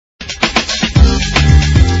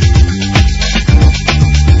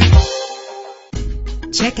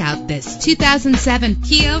Check out this 2007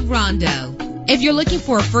 Kia Rondo. If you're looking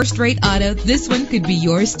for a first-rate auto, this one could be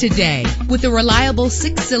yours today. With a reliable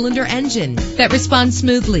 6-cylinder engine that responds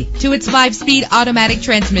smoothly to its 5-speed automatic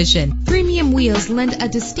transmission. Premium wheels lend a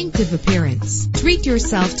distinctive appearance. Treat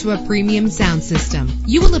yourself to a premium sound system.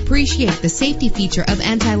 You will appreciate the safety feature of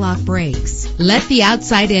anti-lock brakes. Let the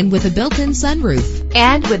outside in with a built-in sunroof.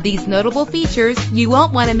 And with these notable features, you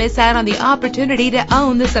won't want to miss out on the opportunity to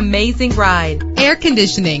own this amazing ride. Air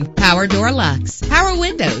conditioning, power door locks, power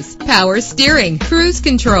windows, power steering, cruise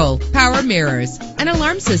control, power mirrors, an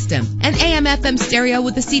alarm system, an AM/FM stereo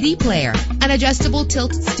with a CD player, an adjustable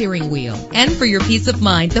tilt steering wheel. And for your peace of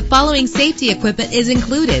mind, the following safety equipment is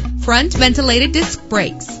included: front ventilated disc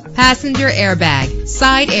brakes, passenger airbag,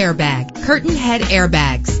 side airbag, curtain head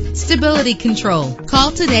airbags, stability control.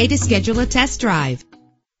 Call today to schedule a test drive.